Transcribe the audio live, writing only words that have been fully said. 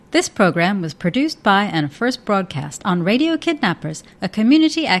This program was produced by and first broadcast on Radio Kidnappers, a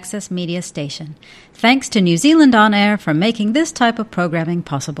community access media station. Thanks to New Zealand On Air for making this type of programming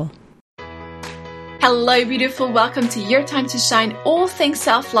possible. Hello, beautiful. Welcome to Your Time to Shine, all things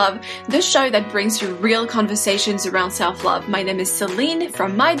self-love, the show that brings you real conversations around self-love. My name is Celine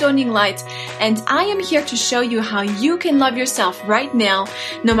from My Dawning Light, and I am here to show you how you can love yourself right now,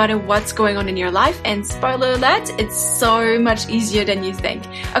 no matter what's going on in your life. And spoiler alert, it's so much easier than you think.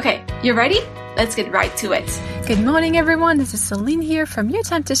 Okay, you ready? Let's get right to it. Good morning, everyone. This is Celine here from Your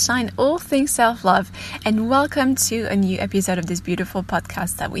Time to Shine, all things self-love, and welcome to a new episode of this beautiful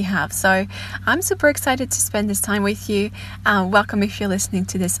podcast that we have. So I'm super excited to spend this time with you. Welcome if you're listening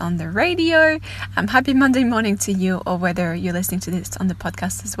to this on the radio. Happy Monday morning to you, or whether you're listening to this on the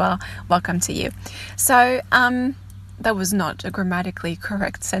podcast as well. Welcome to you. So, that was not a grammatically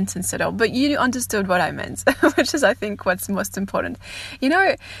correct sentence at all, but you understood what I meant, which is, I think, what's most important. You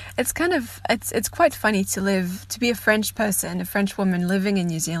know, it's quite funny to be a French person, a French woman living in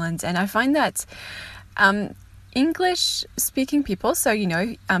New Zealand, and I find that English-speaking people, so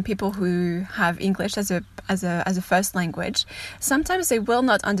people who have English as a first language, sometimes they will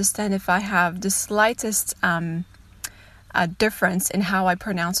not understand if I have the slightest a difference in how I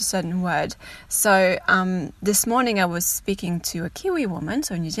pronounce a certain word. So this morning I was speaking to a Kiwi woman,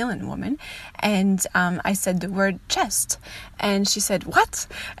 so a New Zealand woman, and I said the word chest, and she said, "What?"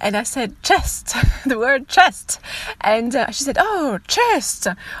 And I said, "Chest," the word chest, and she said, "Oh, chest,"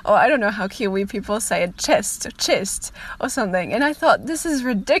 or I don't know how Kiwi people say it, chest or something, and I thought, this is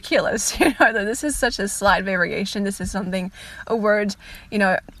ridiculous, that this is such a slight variation. This is a word,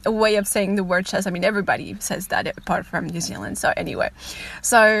 a way of saying the word chest. I mean, everybody says that apart from New Zealand. So anyway,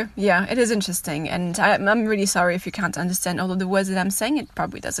 yeah, it is interesting, and I'm really sorry if you can't understand all of the words that I'm saying. It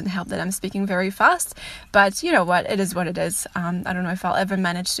probably doesn't help that I'm speaking very fast, but you know what, it is what it is. I don't know if I'll ever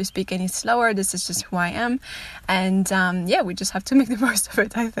manage to speak any slower. This is just who I am, and we just have to make the most of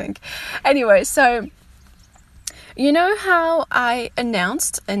it, I think. Anyway, so you know how I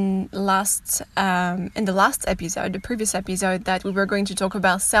announced in the last episode, the previous episode, that we were going to talk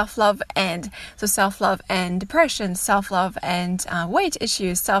about self-love and depression, self-love and weight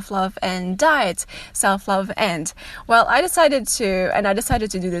issues, self-love and diet, self-love and, well, I decided to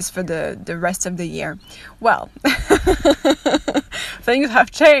do this for the rest of the year. Well, things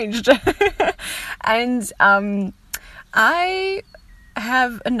have changed. And I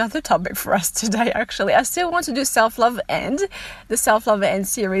have another topic for us today. Actually, I still want to do the self-love and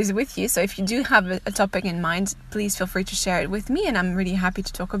series with you. So if you do have a topic in mind, please feel free to share it with me, and I'm really happy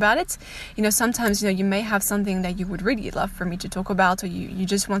to talk about it. Sometimes you may have something that you would really love for me to talk about, or you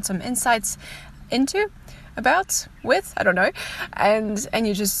just want some insights I don't know, and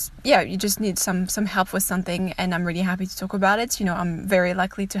you just need some help with something, and I'm really happy to talk about it. I'm very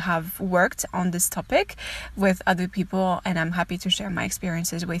likely to have worked on this topic with other people, and I'm happy to share my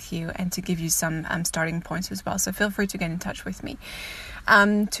experiences with you and to give you some starting points as well. So feel free to get in touch with me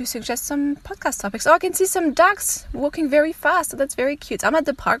to suggest some podcast topics. Oh, I can see some ducks walking very fast, so that's very cute. I'm at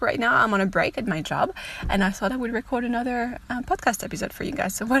the park right now. I'm on a break at my job, and I thought I would record another podcast episode for you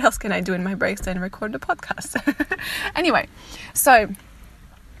guys. So what else can I do in my breaks than record the podcast? Anyway, so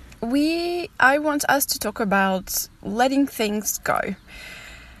I want us to talk about letting things go.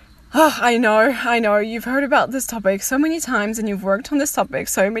 Oh, I know, you've heard about this topic so many times, and you've worked on this topic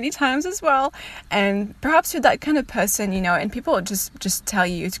so many times as well, and perhaps you're that kind of person, and people just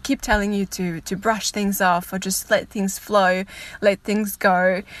keep telling you to brush things off, or just let things flow, let things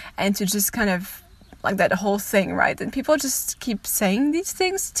go, and to just kind of like that whole thing, right? And people just keep saying these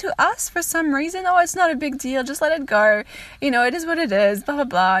things to us for some reason. Oh, it's not a big deal, just let it go. It is what it is, blah,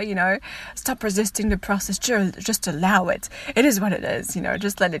 blah, blah, stop resisting the process, just allow it. It is what it is,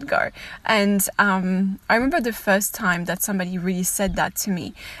 just let it go. And I remember the first time that somebody really said that to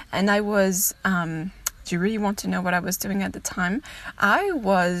me, and I was... do you really want to know what I was doing at the time? I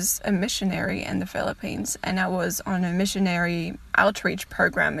was a missionary in the Philippines, and I was on a missionary outreach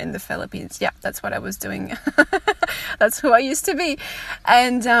program in the Philippines. Yeah, that's what I was doing. That's who I used to be.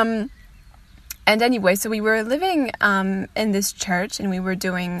 And anyway, so we were living in this church, and we were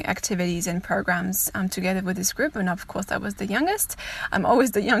doing activities and programs together with this group. And of course, I was the youngest. I'm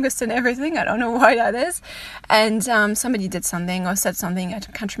always the youngest in everything. I don't know why that is. And somebody did something or said something. I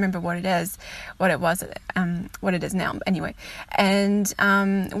can't remember what it is now. Anyway, and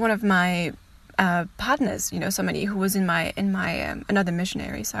one of my partners, somebody who was in my another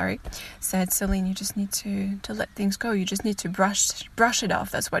missionary, said, "Celine, you just need to let things go. You just need to brush it off."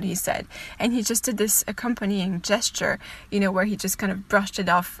 That's what he said, and he just did this accompanying gesture, where he just kind of brushed it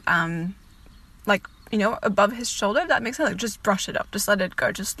off, like above his shoulder, if that makes sense. Like, just brush it up, just let it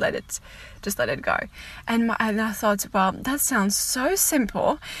go, just let it go. And I thought, well, that sounds so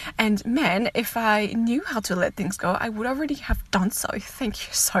simple, and man, if I knew how to let things go, I would already have done so. Thank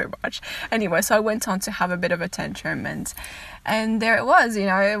you so much. Anyway, so I went on to have a bit of a tantrum, and there it was. It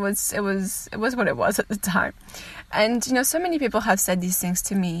was what it was at the time. And so many people have said these things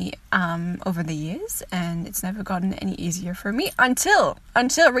to me over the years, and it's never gotten any easier for me until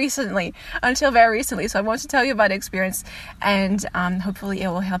very recently. So I want to tell you about the experience, and hopefully it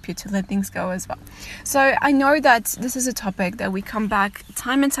will help you to let things go as well. So I know that this is a topic that we come back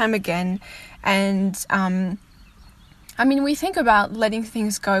time and time again, and we think about letting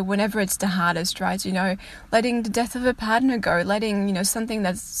things go whenever it's the hardest, right? Letting the death of a partner go, letting, something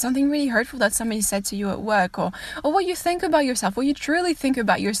really hurtful that somebody said to you at work, or what you think about yourself, what you truly think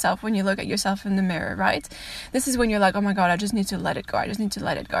about yourself when you look at yourself in the mirror, right? This is when you're like, oh my God, I just need to let it go.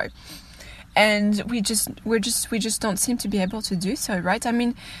 And we just don't seem to be able to do so, right?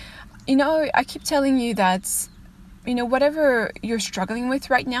 I keep telling you that whatever you're struggling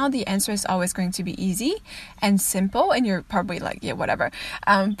with right now, the answer is always going to be easy and simple, and you're probably like, yeah, whatever.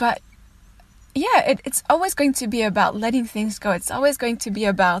 But yeah, it's always going to be about letting things go. It's always going to be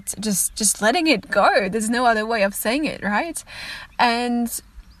about just letting it go. There's no other way of saying it, right? And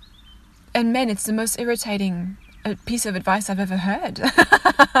man, it's the most irritating piece of advice I've ever heard.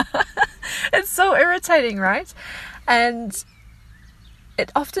 It's so irritating, right? And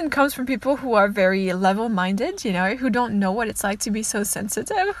it often comes from people who are very level-minded, who don't know what it's like to be so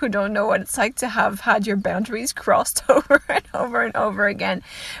sensitive, who don't know what it's like to have had your boundaries crossed over and over and over again,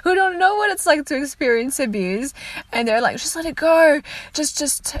 who don't know what it's like to experience abuse, and they're like, just let it go,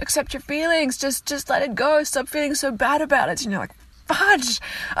 just accept your feelings, just let it go, stop feeling so bad about it. Like, fudge,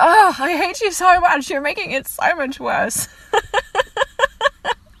 oh, I hate you so much, you're making it so much worse.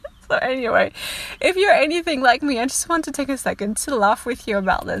 So anyway, if you're anything like me, I just want to take a second to laugh with you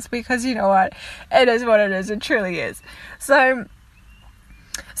about this, because you know what? It is what it is. It truly is. So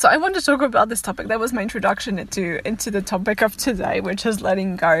I want to talk about this topic. That was my introduction into the topic of today, which is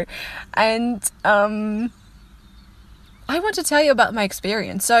letting go. And I want to tell you about my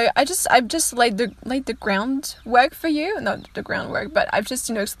experience. So I've just laid the groundwork for you. Not the groundwork, but I've just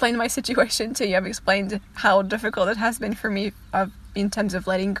explained my situation to you. I've explained how difficult it has been for me in terms of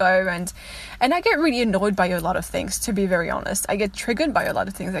letting go, and I get really annoyed by a lot of things, to be very honest. I get triggered by a lot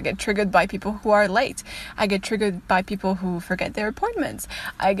of things. I get triggered by people who are late. I get triggered by people who forget their appointments.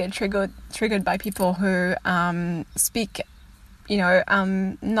 I get triggered by people who speak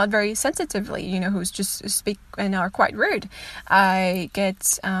not very sensitively, who just speak and are quite rude. I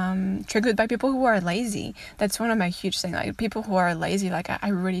get triggered by people who are lazy. That's one of my huge things. Like, people who are lazy, like, I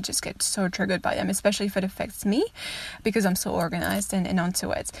really just get so triggered by them, especially if it affects me, because I'm so organized and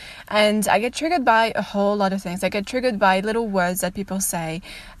onto it. And I get triggered by a whole lot of things. I get triggered by little words that people say,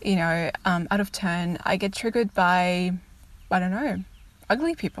 out of turn. I get triggered by, I don't know,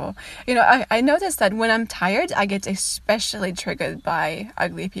 ugly people. I noticed that when I'm tired, I get especially triggered by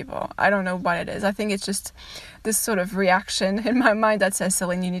ugly people. I don't know what it is. I think it's just this sort of reaction in my mind that says,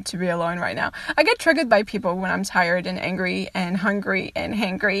 Celine, you need to be alone right now. I get triggered by people when I'm tired and angry and hungry and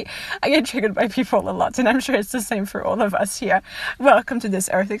hangry. I get triggered by people a lot, and I'm sure it's the same for all of us here. Welcome to this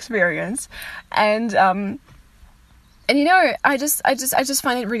Earth experience. And I just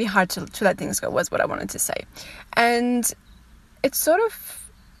find it really hard to let things go, was what I wanted to say. And it's sort of,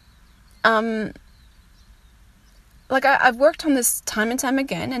 I've worked on this time and time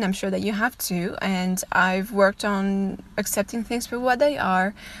again, and I'm sure that you have too, and I've worked on accepting things for what they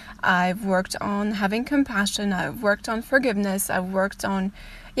are. I've worked on having compassion. I've worked on forgiveness. I've worked on,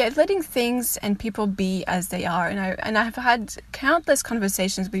 letting things and people be as they are. And I've had countless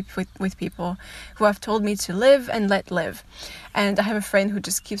conversations with people who have told me to live and let live. And I have a friend who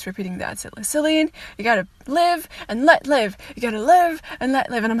just keeps repeating that. Celine, you gotta live and let live. You gotta live and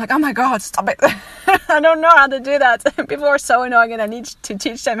let live. And I'm like, oh my God, stop it. I don't know how to do that. People are so annoying, and I need to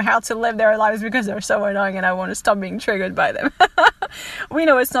teach them how to live their lives because they're so annoying, and I want to stop being triggered by them. We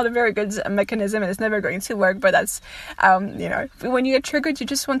know it's not a very good mechanism, and it's never going to work, but that's, when you get triggered, you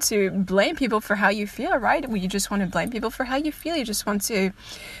just want to blame people for how you feel, right? You just want to blame people for how you feel. You just want to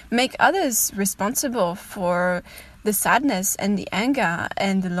make others responsible for the sadness and the anger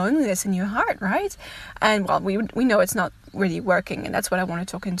and the loneliness in your heart, right? And well, we know it's not really working, and that's what I want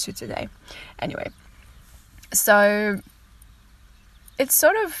to talk into today. Anyway, so it's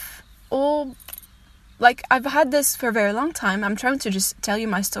sort of all, like, I've had this for a very long time. I'm trying to just tell you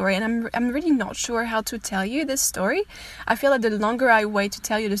my story, and I'm really not sure how to tell you this story. I feel like the longer I wait to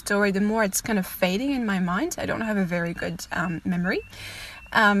tell you the story, the more it's kind of fading in my mind. I don't have a very good memory.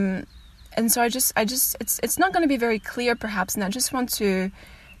 so I just it's not going to be very clear perhaps, and I just want to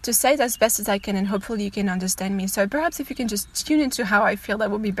say it as best as I can, and hopefully you can understand me. So perhaps if you can just tune into how I feel,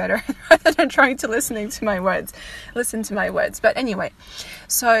 that would be better rather than trying to listen to my words. But anyway,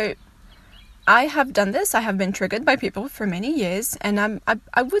 so I have done this. I have been triggered by people for many years, and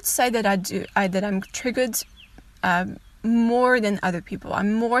I would say that I'm triggered more than other people.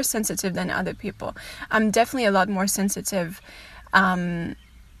 I'm more sensitive than other people. I'm definitely a lot more sensitive than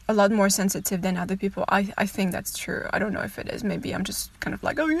other people. I think that's true. I don't know if it is. Maybe I'm just kind of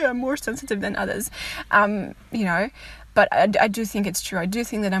like, oh yeah, I'm more sensitive than others. But I do think it's true. I do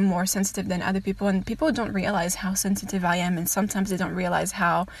think that I'm more sensitive than other people, and people don't realize how sensitive I am, and sometimes they don't realize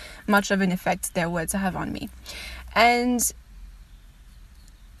how much of an effect their words have on me. And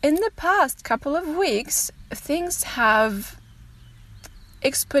in the past couple of weeks, things have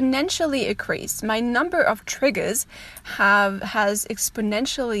exponentially increased. My number of triggers has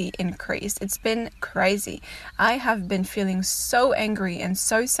exponentially increased. It's been crazy. I have been feeling so angry and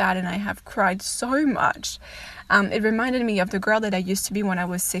so sad, and I have cried so much. It reminded me of the girl that I used to be when I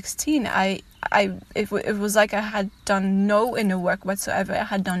was 16. It was like I had done no inner work whatsoever. I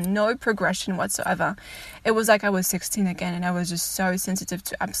had done no progression whatsoever. It was like I was 16 again, and I was just so sensitive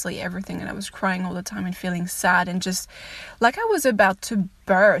to absolutely everything, and I was crying all the time and feeling sad, and just like I was about to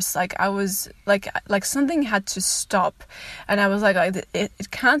burst. Like I was like something had to stop, and I was like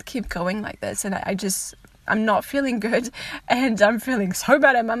it can't keep going like this, and I'm not feeling good, and I'm feeling so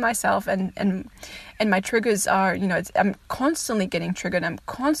bad about myself, and my triggers are, I'm constantly getting triggered. I'm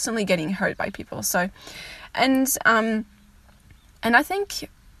constantly getting hurt by people. So, and I think,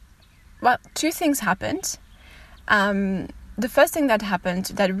 well, two things happened. The first thing that happened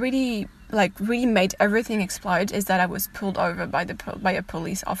that really made everything explode is that I was pulled over by a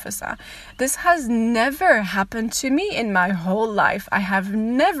police officer. This has never happened to me in my whole life. I have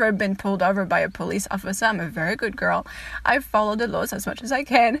never been pulled over by a police officer. I'm a very good girl. I follow the laws as much as I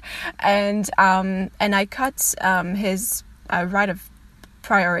can, and I cut his right of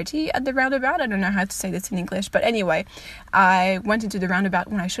priority at the roundabout. I don't know how to say this in English, but anyway, I went into the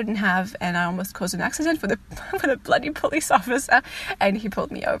roundabout when I shouldn't have, and I almost caused an accident with a bloody police officer, and he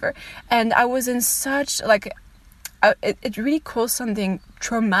pulled me over. And I was in such it really caused something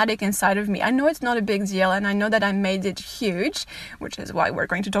traumatic inside of me. I know it's not a big deal, and I know that I made it huge, which is why we're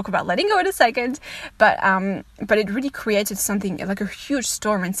going to talk about letting go in a second. But it really created something like a huge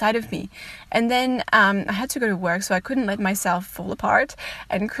storm inside of me. And then I had to go to work, so I couldn't let myself fall apart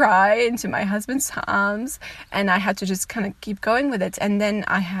and cry into my husband's arms, and I had to just kind of keep going with it. And then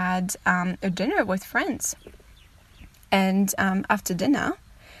I had a dinner with friends, and after dinner.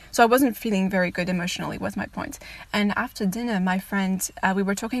 So I wasn't feeling very good emotionally, was my point. And after dinner, my friend, we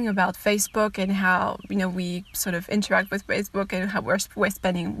were talking about Facebook and how, we sort of interact with Facebook, and how we're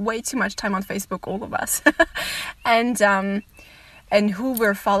spending way too much time on Facebook, all of us. and who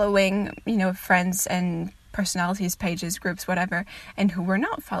we're following, friends and personalities, pages, groups, whatever, and who we're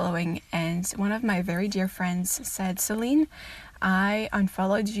not following. And one of my very dear friends said, Celine, I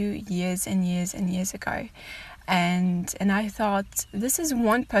unfollowed you years and years and years ago. And I thought, this is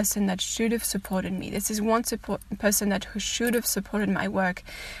one person that should have supported me. This is one person that should have supported my work.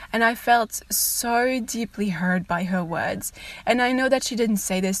 And I felt so deeply hurt by her words. And I know that she didn't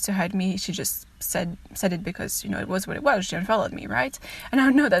say this to hurt me. She just said it because, it was what it was. She unfollowed me, right? And I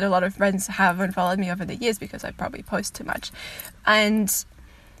know that a lot of friends have unfollowed me over the years because I probably post too much. And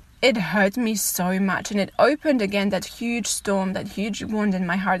it hurt me so much. And it opened again that huge storm, that huge wound in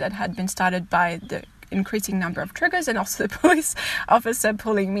my heart that had been started by the increasing number of triggers, and also the police officer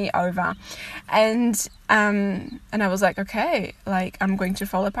pulling me over. And I was like, okay, I'm going to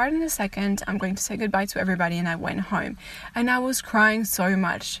fall apart in a second. I'm going to say goodbye to everybody. And I went home, and I was crying so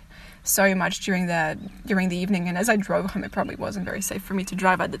much during the evening. And as I drove home, it probably wasn't very safe for me to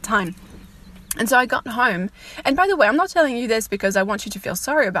drive at the time. And so I got home, and by the way, I'm not telling you this because I want you to feel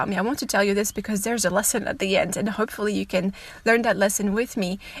sorry about me. I want to tell you this because there's a lesson at the end, and hopefully you can learn that lesson with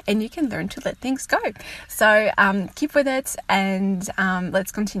me, and you can learn to let things go. So keep with it, and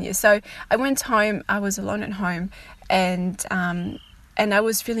let's continue. So I went home. I was alone at home, and I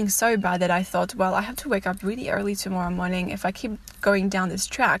was feeling so bad that I thought, well, I have to wake up really early tomorrow morning. If I keep going down this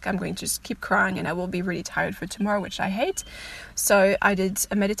track, I'm going to just keep crying, and I will be really tired for tomorrow, which I hate. So I did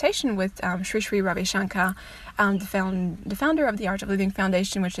a meditation with Sri Sri Ravi Shankar, the founder of the Art of Living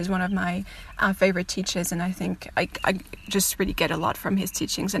Foundation, which is one of my favorite teachers, and I think I just really get a lot from his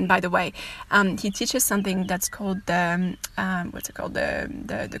teachings. And by the way, he teaches something that's called the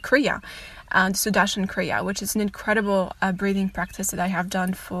Kriya, the Sudarshan Kriya, which is an incredible breathing practice that I have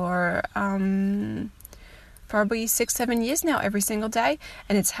done for probably 6-7 years now every single day,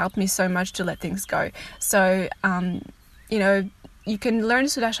 and it's helped me so much to let things go. So you can learn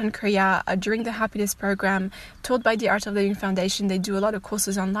Sudarshan Kriya during the Happiness Program taught by the Art of Living Foundation. They do a lot of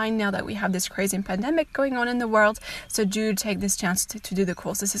courses online now that we have this crazy pandemic going on in the world. So do take this chance to do the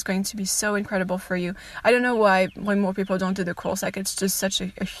course. This is going to be so incredible for you. I don't know why more people don't do the course. Like, it's just such a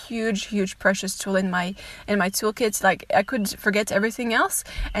huge precious tool in my toolkit. Like, I could forget everything else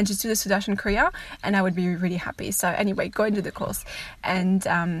and just do the Sudarshan Kriya, and I would be really happy. So anyway, go and do the course, and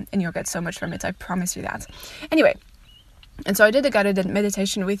you'll get so much from it. I promise you that. Anyway. And so I did a guided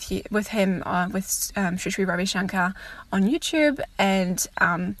meditation with him, with Sri Sri Ravi Shankar on YouTube, and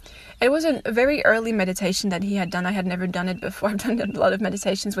it was a very early meditation that he had done. I had never done it before. I've done a lot of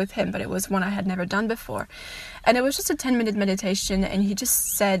meditations with him, but it was one I had never done before. And it was just a 10-minute meditation, and he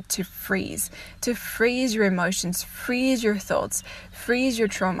just said to freeze your emotions, freeze your thoughts, freeze your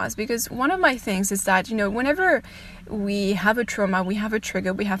traumas. Because one of my things is that, whenever we have a trauma, we have a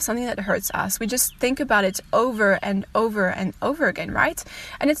trigger, we have something that hurts us, we just think about it over and over and over again, right?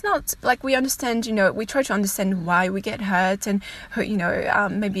 And it's not like we understand, we try to understand why we get hurt, and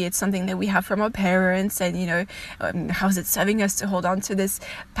maybe it's something that we have from our parents, and how's it serving us to hold on to this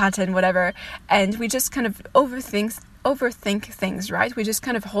pattern, whatever. And we just kind of overthink things, right? We just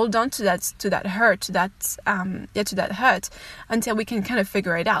kind of hold on to that hurt, to that hurt until we can kind of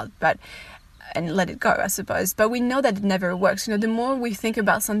figure it out, and let it go, I suppose. But we know that it never works. The more we think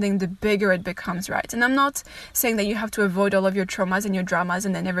about something, the bigger it becomes, right? And I'm not saying that you have to avoid all of your traumas and your dramas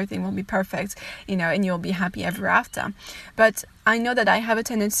and then everything will be perfect, and you'll be happy ever after. But I know that I have a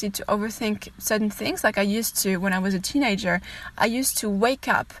tendency to overthink certain things. Like I used to when I was a teenager. I used to wake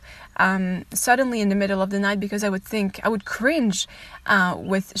up suddenly in the middle of the night because I would cringe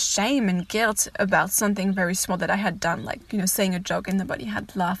with shame and guilt about something very small that I had done, like, saying a joke and nobody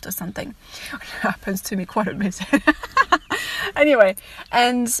had laughed or something. It happens to me quite a bit. Anyway,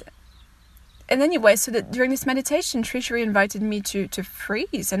 and anyway, so that during this meditation, Sri invited me to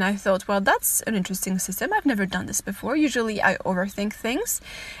freeze. And I thought, well, that's an interesting system. I've never done this before. Usually I overthink things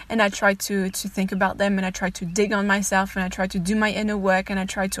and I try to think about them, and I try to dig on myself, and I try to do my inner work, and I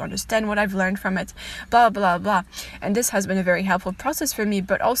try to understand what I've learned from it, blah, blah, blah. And this has been a very helpful process for me,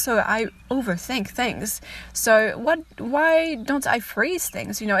 but also I overthink things. So why don't I freeze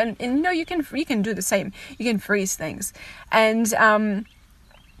things? And you can do the same. You can freeze things. And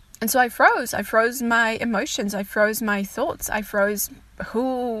so I froze my emotions, I froze my thoughts, I froze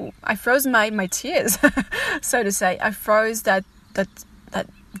my tears, so to say. I froze that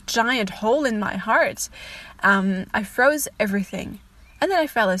giant hole in my heart. I froze everything. And then I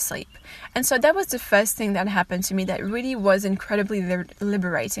fell asleep. And so that was the first thing that happened to me that really was incredibly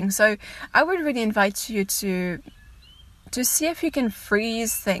liberating. So I would really invite you to see if you can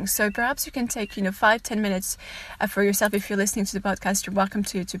freeze things. So perhaps you can take 5-10 minutes for yourself. If you're listening to the podcast, you're welcome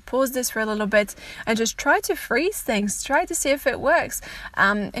to pause this for a little bit and just try to freeze things. Try to see if it works.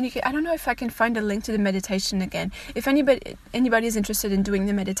 And I don't know if I can find a link to the meditation again. If anybody is interested in doing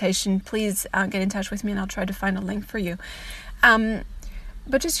the meditation, please get in touch with me and I'll try to find a link for you.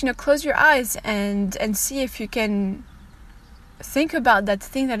 But just close your eyes and see if you can think about that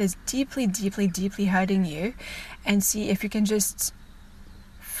thing that is deeply, deeply, deeply hurting you, and see if you can just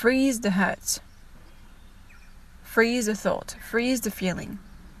freeze the hurt, freeze the thought, freeze the feeling.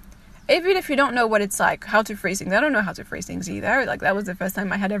 Even if you don't know what it's like, how to freeze things. I don't know how to freeze things either. Like, that was the first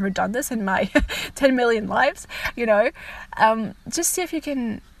time I had ever done this in my 10 million lives, just see if you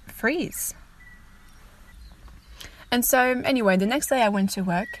can freeze. And so anyway, the next day I went to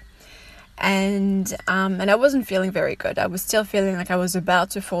work. And I wasn't feeling very good. I was still feeling like I was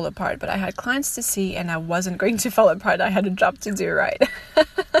about to fall apart, but I had clients to see and I wasn't going to fall apart. I had a job to do, right?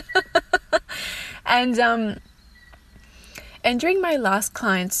 And during my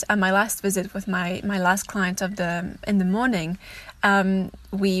last visit with my last client in the morning,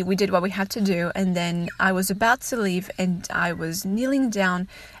 we did what we had to do, and then I was about to leave, and I was kneeling down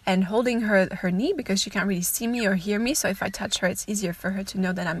and holding her knee because she can't really see me or hear me, so if I touch her it's easier for her to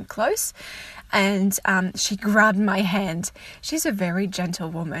know that I'm close. And she grabbed my hand. She's a very gentle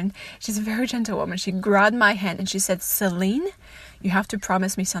woman. She grabbed my hand and she said, "Celine, you have to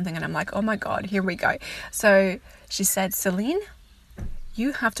promise me something." And I'm like, oh my God, here we go. So she said, "Celine,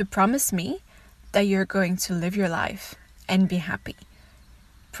 you have to promise me that you're going to live your life and be happy.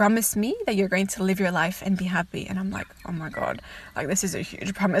 Promise me that you're going to live your life and be happy." And I'm like, oh my God, like, this is a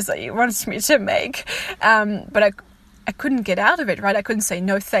huge promise that he wants me to make. But I couldn't get out of it, right? I couldn't say,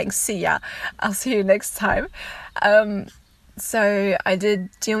 "No thanks, see ya, I'll see you next time." So I did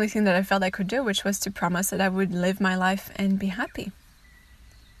the only thing that I felt I could do, which was to promise that I would live my life and be happy.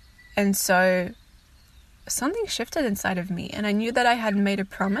 And so something shifted inside of me, and I knew that I had made a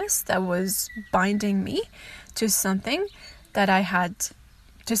promise that was binding me to something that I had,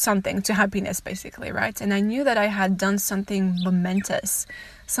 to happiness basically, right? And I knew that I had done something momentous,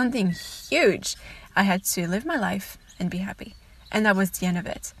 something huge. I had to live my life and be happy, and that was the end of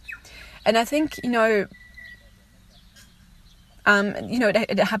it. And I think, it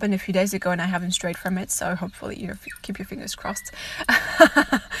happened a few days ago, and I haven't strayed from it. So hopefully, keep your fingers crossed.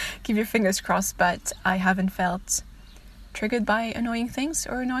 Keep your fingers crossed. But I haven't felt triggered by annoying things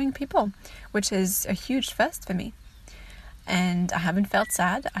or annoying people, which is a huge first for me. And I haven't felt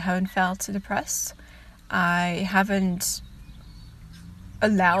sad. I haven't felt depressed. I haven't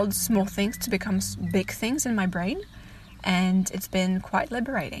allowed small things to become big things in my brain, and it's been quite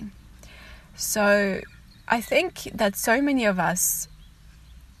liberating. So I think that so many of us,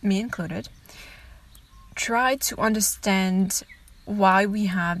 me included, try to understand why we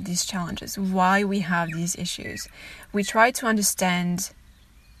have these challenges, why we have these issues. We try to understand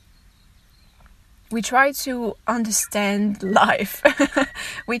life.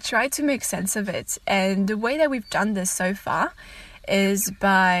 We try to make sense of it. And the way that we've done this so far is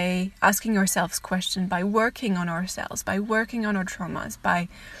by asking ourselves questions, by working on ourselves, by working on our traumas, by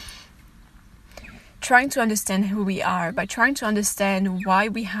trying to understand who we are, by trying to understand why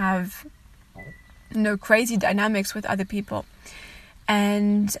we have crazy dynamics with other people.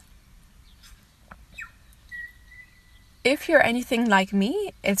 And if you're anything like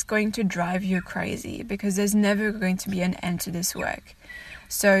me, it's going to drive you crazy, because there's never going to be an end to this work.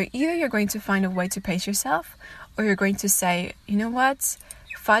 So either you're going to find a way to pace yourself, or you're going to say, you know what,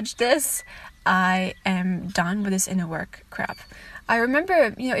 fudge this, I am done with this inner work crap. I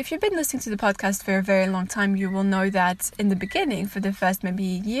remember, if you've been listening to the podcast for a very long time, you will know that in the beginning, for the first maybe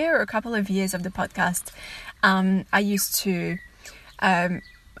year or a couple of years of the podcast, I used to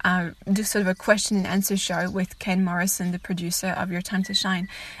do sort of a question and answer show with Ken Morrison, the producer of Your Time to Shine.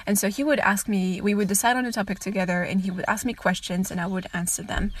 And so he would ask me, we would decide on a topic together, and he would ask me questions and I would answer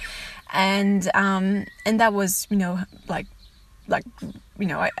them. And that was,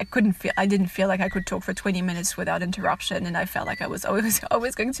 I didn't feel like I could talk for 20 minutes without interruption, and I felt like I was always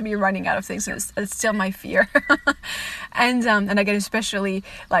going to be running out of things, and it's still my fear. and I get especially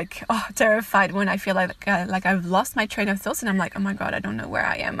terrified when I feel like I've lost my train of thoughts, and I'm like, oh my God, I don't know where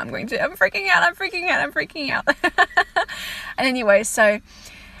I am. I'm freaking out. And anyway, so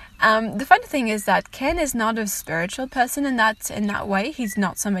the funny thing is that Ken is not a spiritual person in that way. He's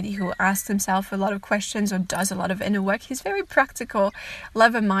not somebody who asks himself a lot of questions or does a lot of inner work. He's very practical,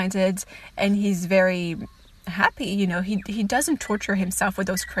 level-minded, and he's very happy. He doesn't torture himself with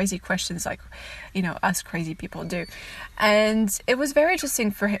those crazy questions like, us crazy people do. And it was very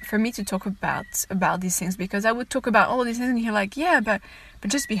interesting for me to talk about these things, because I would talk about all these things and he's like, yeah, but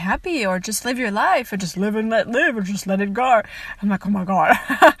just be happy, or just live your life, or just live and let live, or just let it go. I'm like, oh my God.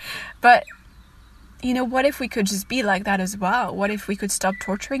 But what if we could just be like that as well? What if we could stop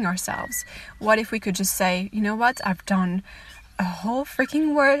torturing ourselves? What if we could just say, you know what, I've done a whole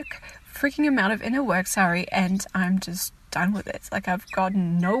freaking amount of inner work, and I'm just done with it. Like, I've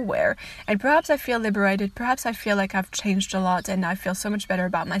gotten nowhere, and perhaps I feel liberated, perhaps I feel like I've changed a lot and I feel so much better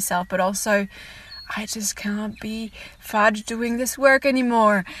about myself, but also I just can't be fudge doing this work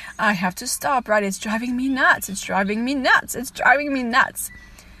anymore. I have to stop, right? It's driving me nuts.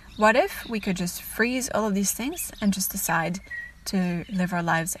 What if we could just freeze all of these things and just decide to live our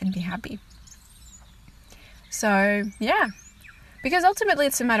lives and be happy? So, yeah. Because ultimately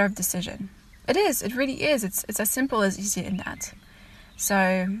it's a matter of decision. It is. It really is. It's as simple as easy in that.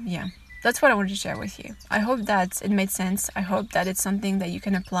 So, yeah. That's what I wanted to share with you. I hope that it made sense. I hope that it's something that you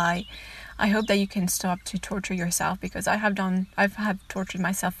can apply. I hope that you can stop to torture yourself, because I've tortured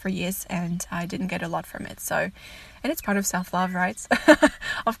myself for years and I didn't get a lot from it. So, and it's part of self-love, right?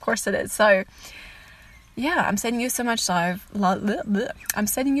 Of course it is. So, yeah, I'm sending you so much love. I'm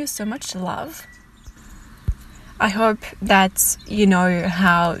sending you so much love. I hope that you know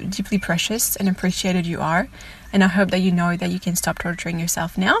how deeply precious and appreciated you are. And I hope that you know that you can stop torturing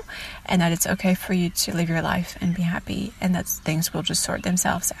yourself now, and that it's okay for you to live your life and be happy, and that things will just sort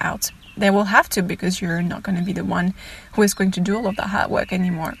themselves out. They will have to, because you're not going to be the one who is going to do all of the hard work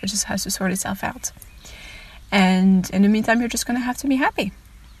anymore. It just has to sort itself out. And in the meantime, you're just going to have to be happy.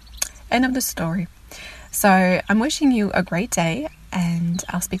 End of the story. So I'm wishing you a great day, and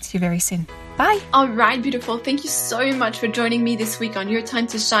and I'll speak to you very soon. Bye. All right, beautiful. Thank you so much for joining me this week on Your Time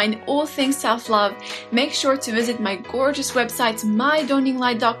to Shine, all things self-love. Make sure to visit my gorgeous website,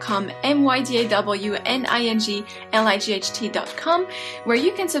 mydawninglight.com, mydawninglight.com, where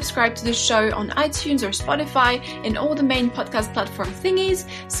you can subscribe to the show on iTunes or Spotify and all the main podcast platform thingies,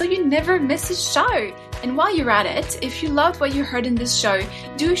 so you never miss a show. And while you're at it, if you loved what you heard in this show,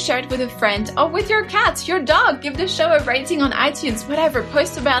 do share it with a friend or with your cat, your dog. Give the show a rating on iTunes, whatever.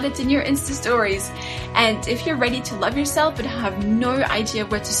 Post about it in your Insta stories. And if you're ready to love yourself but have no idea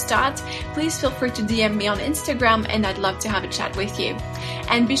where to start, please feel free to DM me on Instagram and I'd love to have a chat with you.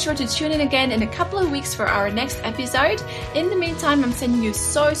 And be sure to tune in again in a couple of weeks for our next episode. In the meantime, I'm sending you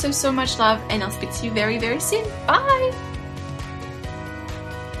so much love and I'll speak to you very, very soon. Bye!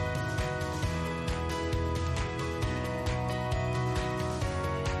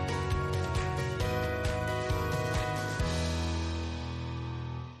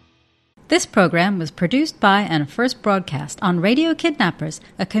 This program was produced by and first broadcast on Radio Kidnappers,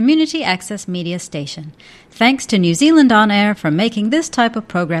 a community access media station. Thanks to New Zealand On Air for making this type of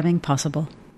programming possible.